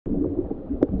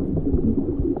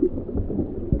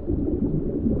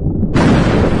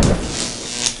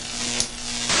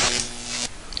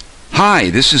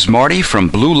Hi, this is Marty from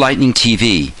Blue Lightning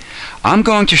TV. I'm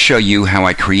going to show you how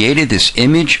I created this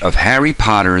image of Harry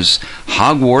Potter's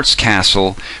Hogwarts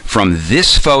Castle from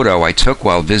this photo I took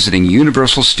while visiting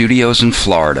Universal Studios in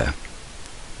Florida.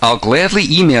 I'll gladly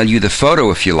email you the photo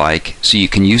if you like, so you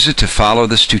can use it to follow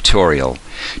this tutorial.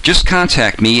 Just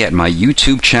contact me at my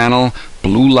YouTube channel,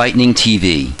 Blue Lightning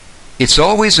TV. It's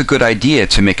always a good idea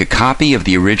to make a copy of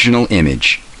the original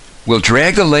image. We'll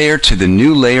drag the layer to the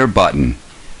New Layer button.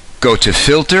 Go to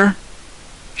Filter,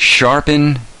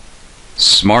 Sharpen,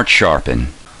 Smart Sharpen.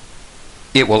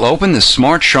 It will open the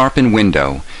Smart Sharpen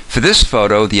window. For this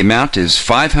photo, the amount is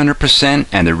 500%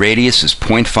 and the radius is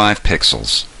 0.5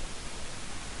 pixels.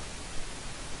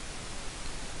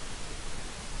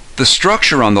 The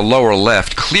structure on the lower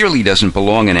left clearly doesn't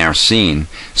belong in our scene,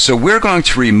 so we're going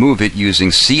to remove it using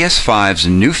CS5's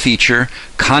new feature,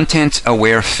 Content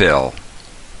Aware Fill.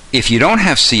 If you don't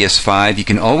have CS5, you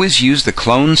can always use the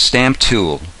Clone Stamp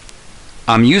tool.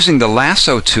 I'm using the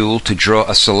Lasso tool to draw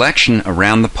a selection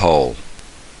around the pole.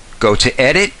 Go to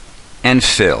Edit and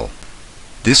Fill.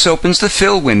 This opens the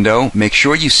Fill window. Make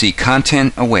sure you see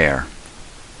Content Aware.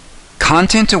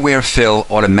 Content Aware Fill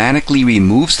automatically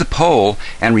removes the pole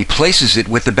and replaces it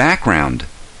with the background.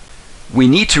 We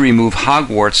need to remove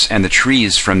Hogwarts and the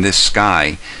trees from this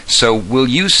sky, so we'll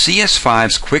use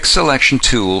CS5's Quick Selection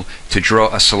tool to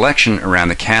draw a selection around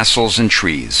the castles and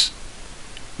trees.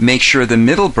 Make sure the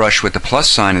middle brush with the plus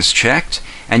sign is checked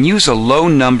and use a low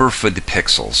number for the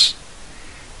pixels.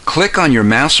 Click on your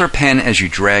mouse or pen as you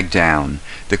drag down.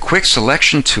 The Quick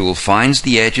Selection tool finds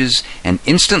the edges and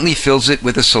instantly fills it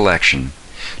with a selection.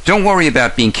 Don't worry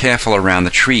about being careful around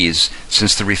the trees,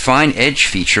 since the Refine Edge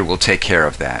feature will take care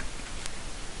of that.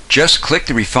 Just click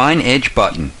the Refine Edge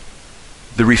button.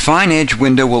 The Refine Edge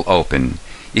window will open.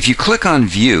 If you click on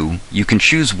View, you can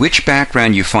choose which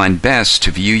background you find best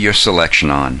to view your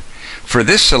selection on. For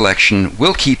this selection,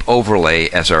 we'll keep Overlay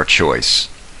as our choice.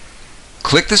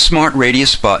 Click the Smart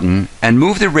Radius button and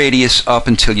move the radius up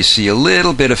until you see a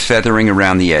little bit of feathering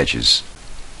around the edges.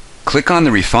 Click on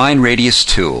the Refine Radius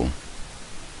tool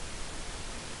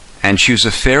and choose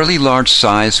a fairly large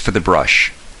size for the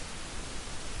brush.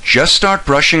 Just start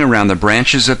brushing around the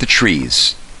branches of the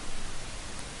trees.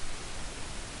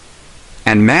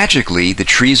 And magically, the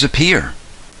trees appear.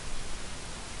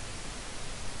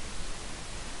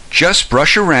 Just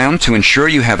brush around to ensure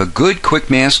you have a good quick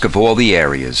mask of all the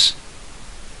areas.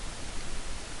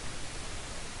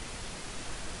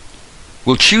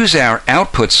 We'll choose our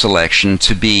output selection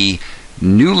to be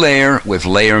New Layer with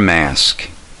Layer Mask.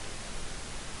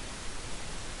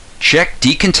 Check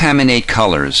Decontaminate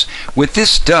Colors. What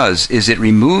this does is it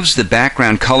removes the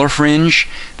background color fringe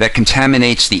that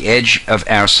contaminates the edge of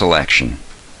our selection.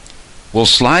 We'll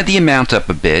slide the amount up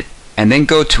a bit and then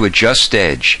go to Adjust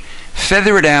Edge.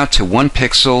 Feather it out to 1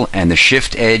 pixel and the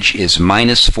shift edge is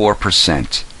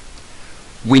 -4%.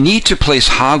 We need to place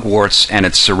Hogwarts and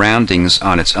its surroundings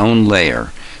on its own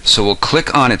layer, so we'll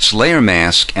click on its layer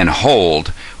mask and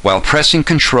hold while pressing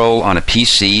Control on a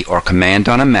PC or Command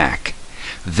on a Mac.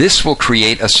 This will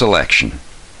create a selection.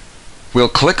 We'll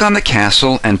click on the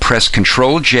castle and press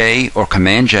Ctrl-J or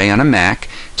Command-J on a Mac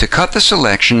to cut the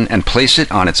selection and place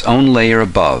it on its own layer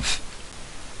above.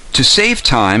 To save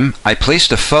time, I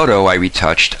placed a photo I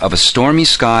retouched of a stormy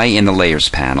sky in the Layers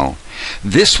panel.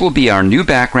 This will be our new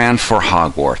background for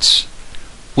Hogwarts.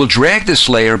 We'll drag this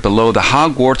layer below the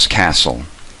Hogwarts castle,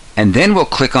 and then we'll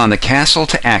click on the castle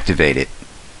to activate it.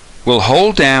 We'll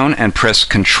hold down and press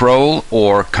Control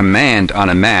or Command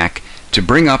on a Mac to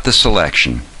bring up the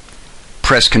selection.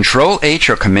 Press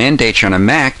Control-H or Command-H on a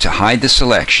Mac to hide the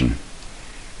selection.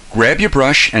 Grab your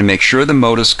brush and make sure the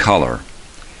mode is color.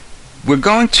 We're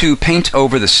going to paint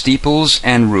over the steeples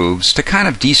and roofs to kind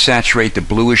of desaturate the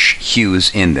bluish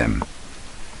hues in them.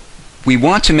 We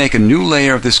want to make a new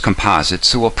layer of this composite,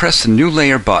 so we'll press the New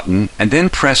Layer button and then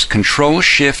press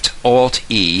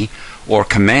Control-Shift-Alt-E or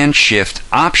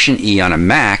Command-Shift-Option-E on a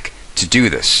Mac to do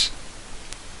this.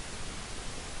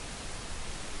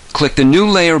 Click the New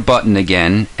Layer button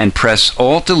again and press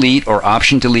Alt-Delete or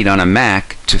Option-Delete on a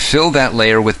Mac to fill that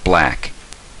layer with black.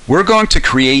 We're going to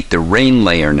create the rain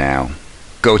layer now.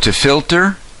 Go to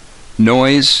Filter,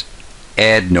 Noise,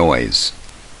 Add Noise.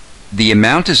 The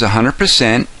amount is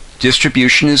 100%,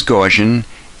 distribution is Gaussian,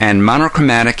 and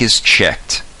monochromatic is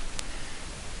checked.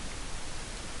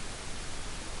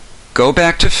 Go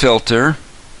back to Filter,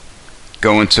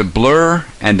 go into Blur,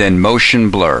 and then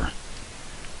Motion Blur.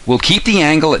 We'll keep the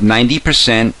angle at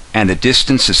 90% and the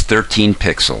distance is 13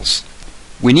 pixels.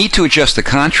 We need to adjust the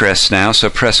contrast now, so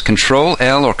press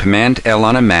Ctrl-L or Command-L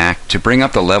on a Mac to bring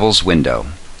up the Levels window.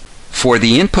 For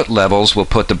the input levels, we'll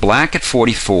put the black at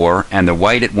 44 and the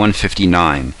white at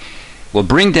 159. We'll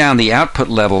bring down the output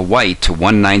level white to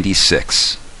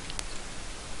 196.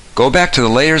 Go back to the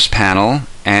Layers panel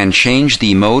and change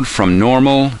the mode from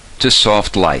normal to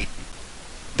soft light.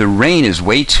 The rain is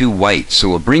way too white, so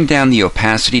we'll bring down the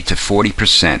opacity to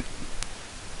 40%.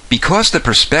 Because the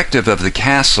perspective of the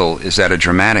castle is at a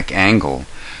dramatic angle,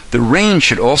 the rain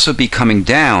should also be coming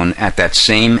down at that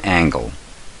same angle.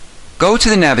 Go to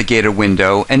the Navigator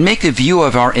window and make the view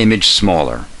of our image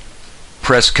smaller.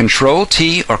 Press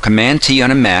Ctrl-T or Command-T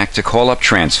on a Mac to call up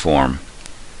Transform.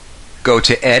 Go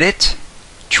to Edit,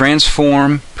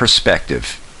 Transform,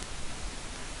 Perspective.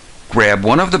 Grab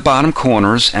one of the bottom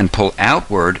corners and pull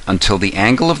outward until the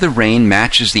angle of the rain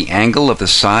matches the angle of the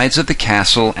sides of the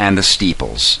castle and the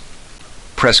steeples.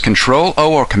 Press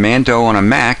Ctrl-O or Command-O on a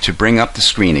Mac to bring up the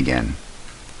screen again.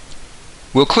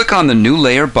 We'll click on the New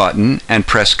Layer button and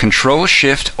press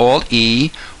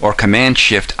Ctrl-Shift-Alt-E or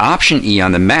Command-Shift-Option-E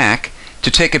on the Mac to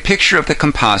take a picture of the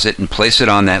composite and place it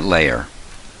on that layer.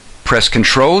 Press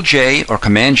Ctrl-J or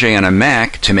Command-J on a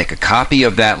Mac to make a copy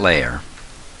of that layer.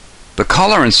 The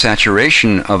color and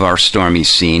saturation of our stormy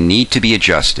scene need to be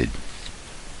adjusted.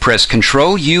 Press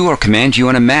Ctrl-U or Command-U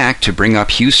on a Mac to bring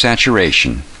up hue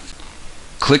saturation.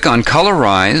 Click on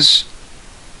Colorize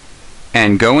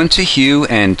and go into Hue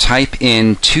and type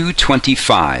in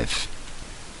 225.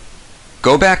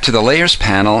 Go back to the Layers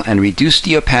panel and reduce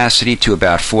the opacity to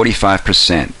about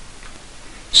 45%.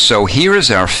 So here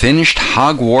is our finished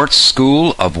Hogwarts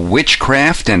School of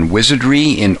Witchcraft and Wizardry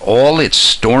in all its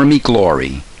stormy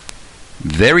glory.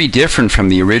 Very different from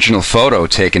the original photo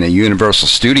taken at Universal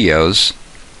Studios.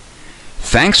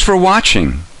 Thanks for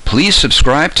watching. Please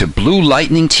subscribe to Blue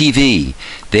Lightning TV.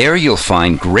 There you'll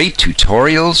find great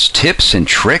tutorials, tips, and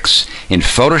tricks in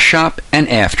Photoshop and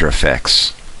After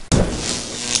Effects.